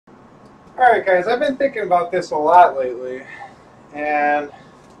Alright guys, I've been thinking about this a lot lately, and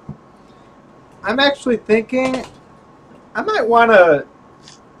I'm actually thinking I might want to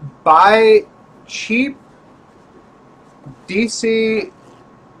buy cheap DC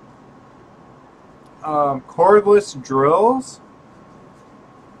cordless drills.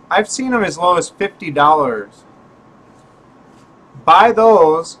 I've seen them as low as $50. Buy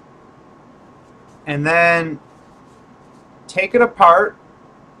those and then take it apart,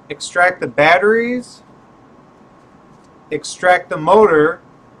 extract the batteries, extract the motor.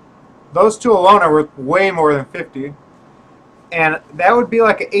 Those two alone are worth way more than 50. And that would be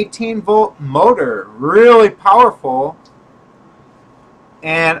like an 18-volt motor, really powerful.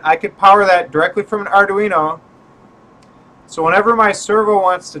 And I could power that directly from an Arduino. So whenever my servo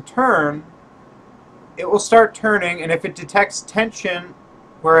wants to turn, it will start turning, and if it detects tension,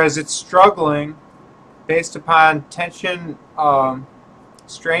 whereas it's struggling based upon tension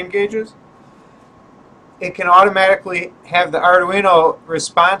strain gauges, it can automatically have the Arduino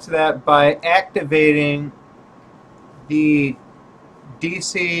respond to that by activating the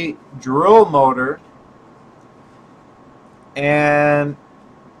DC drill motor, and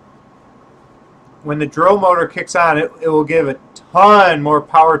when the drill motor kicks on, it will give a ton more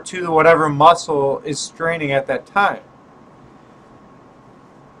power to whatever muscle is straining at that time.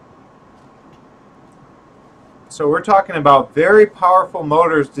 So we're talking about very powerful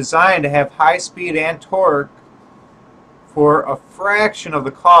motors designed to have high speed and torque for a fraction of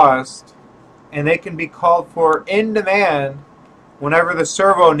the cost, and they can be called for in demand whenever the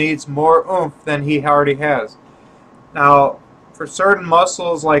servo needs more oomph than he already has. Now, for certain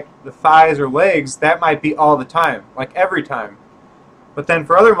muscles like the thighs or legs, that might be all the time, like every time. But then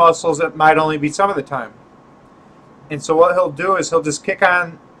for other muscles, it might only be some of the time. And so what he'll do is he'll just kick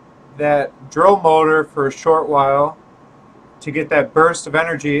on that drill motor for a short while to get that burst of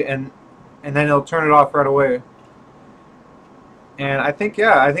energy, and then he'll turn it off right away. And I think,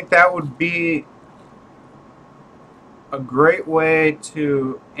 yeah, I think that would be a great way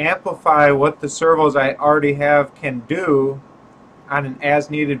to amplify what the servos I already have can do on an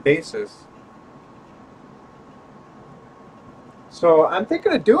as-needed basis. So I'm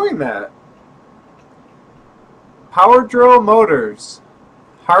thinking of doing that. Power drill motors.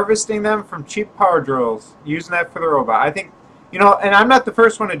 Harvesting them from cheap power drills. Using that for the robot. I think, you know, and I'm not the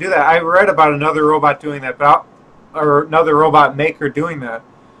first one to do that. I read about another robot doing that, or another robot maker doing that.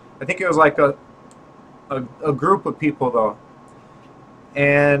 I think it was like a group of people, though.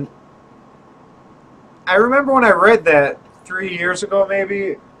 And I remember when I read that 3 years ago,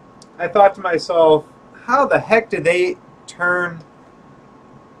 maybe, I thought to myself, how the heck did they turn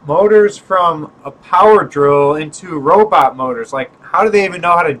motors from a power drill into robot motors? Like, how do they even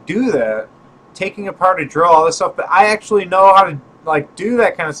know how to do that? Taking apart a drill, all this stuff. But I actually know how to like do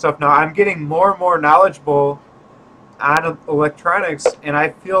that kind of stuff now. I'm getting more and more knowledgeable on electronics, and I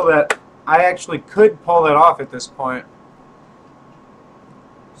feel that I actually could pull that off at this point.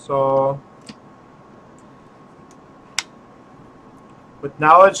 So with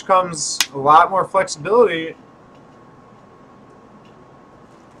knowledge comes a lot more flexibility.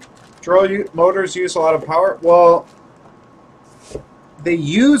 Drill motors use a lot of power. Well, they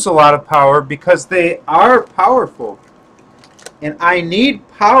use a lot of power because they are powerful. And I need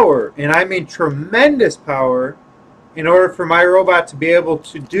power, and I mean tremendous power, in order for my robot to be able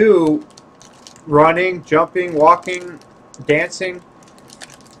to do running, jumping, walking, dancing.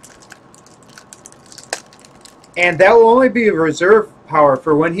 And that will only be reserve power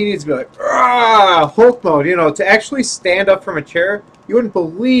for when he needs to be like, Hulk mode, you know, to actually stand up from a chair. You wouldn't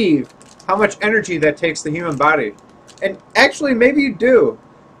believe how much energy that takes the human body. And actually, maybe you do.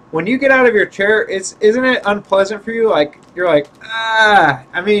 When you get out of your chair, isn't it unpleasant for you? Like, you're like,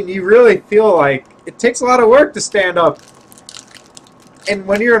 I mean, you really feel like it takes a lot of work to stand up. And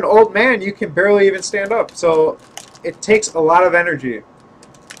when you're an old man, you can barely even stand up. So it takes a lot of energy.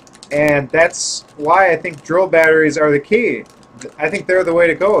 And that's why I think drill batteries are the key. I think they're the way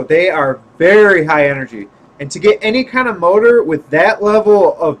to go. They are very high energy. And to get any kind of motor with that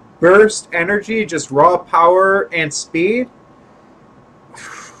level of burst energy, just raw power and speed,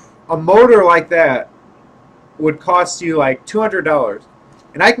 a motor like that would cost you like $200.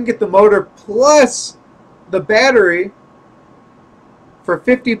 And I can get the motor plus the battery for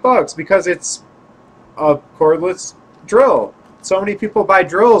 $50 because it's a cordless drill. So many people buy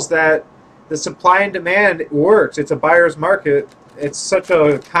drills that the supply and demand works. It's a buyer's market. It's such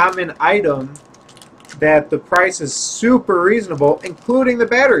a common item that the price is super reasonable, including the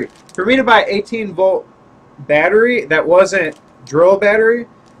battery. For me to buy 18-volt battery that wasn't drill battery,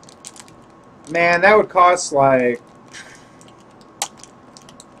 man, that would cost like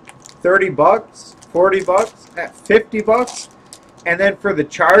 30 bucks, 40 bucks, at 50 bucks. And then for the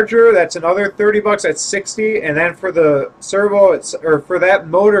charger, that's another 30 bucks, that's 60. And then for the servo, or for that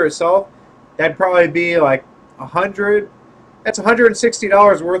motor itself, that'd probably be like 100. That's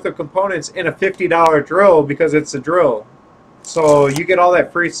 $160 worth of components in a $50 drill because it's a drill. So you get all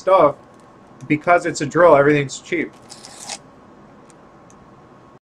that free stuff because it's a drill. Everything's cheap.